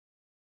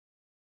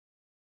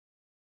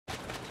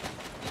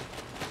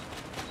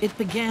It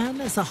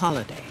began as a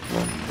holiday.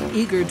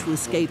 Eager to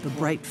escape a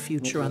bright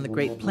future on the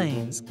Great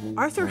Plains,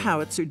 Arthur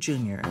Howitzer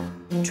Jr.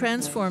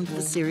 transformed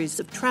the series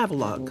of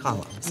travelogue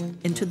columns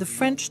into the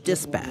French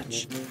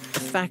Dispatch, a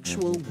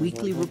factual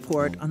weekly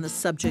report on the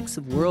subjects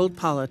of world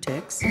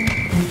politics,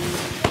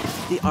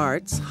 the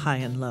arts, high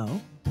and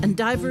low, and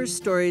diverse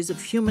stories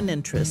of human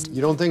interest.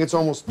 You don't think it's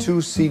almost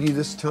too seedy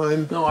this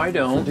time? No, I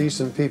don't. For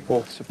decent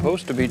people. It's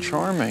supposed to be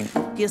charming.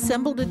 He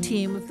assembled a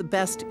team of the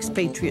best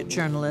expatriate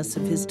journalists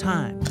of his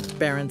time: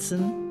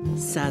 Berenson,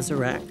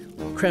 Sazerac,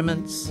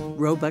 Kremens,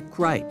 Roebuck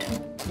Wright.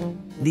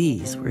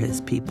 These were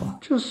his people.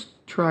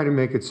 Just try to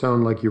make it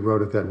sound like you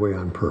wrote it that way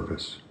on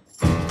purpose.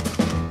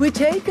 We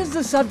take as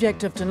the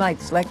subject of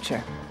tonight's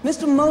lecture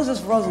Mr.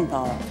 Moses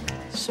Rosenthal,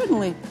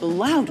 certainly the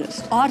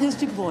loudest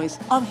artistic voice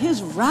of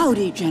his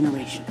rowdy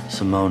generation.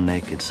 Simone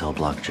Naked Cell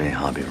Block J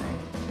Hobby Room.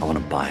 I want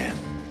to buy it.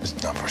 It's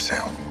not for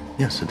sale.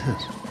 Yes, it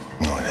is.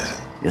 No, it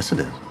isn't. Yes, it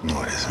is.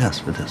 No, it isn't.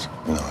 Yes, it is.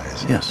 No, it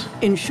isn't. Yes.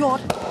 In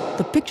short,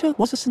 the picture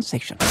was a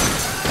sensation.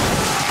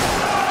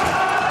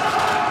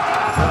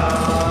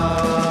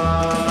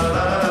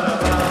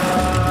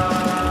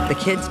 The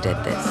kids did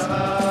this.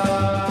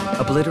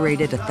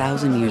 Obliterated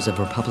 1,000 years of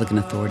Republican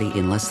authority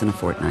in less than a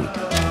fortnight.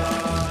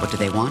 What do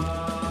they want?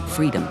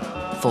 Freedom.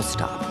 Full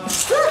stop.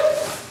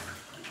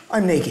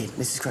 I'm naked,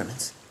 Mrs.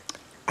 Kremens.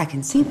 I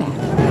can see that.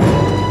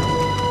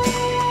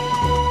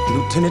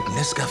 Lieutenant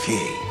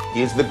Nescaffier.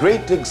 He is the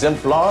great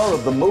exemplar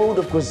of the mode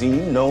of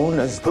cuisine known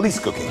as police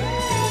cooking.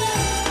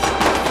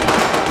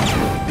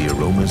 The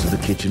aromas of the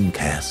kitchen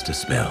cast a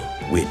spell,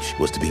 which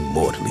was to be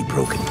mortally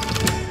broken.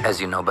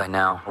 As you know by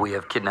now, we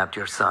have kidnapped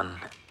your son.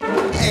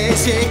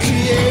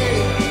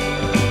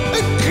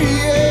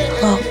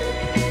 Oh,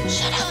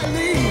 shut up.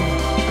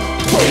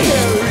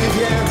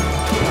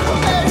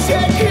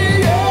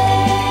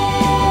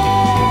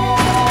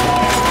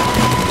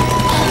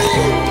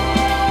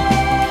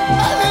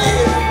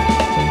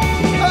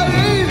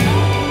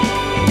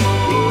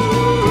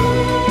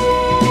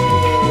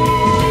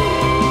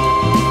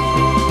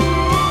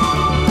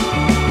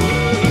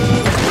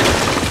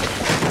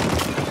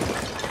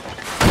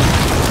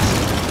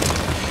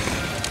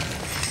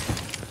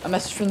 A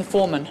message from the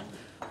foreman.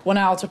 1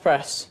 hour to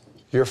press.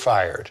 You're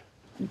fired.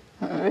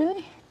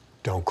 Really?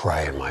 Don't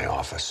cry in my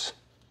office.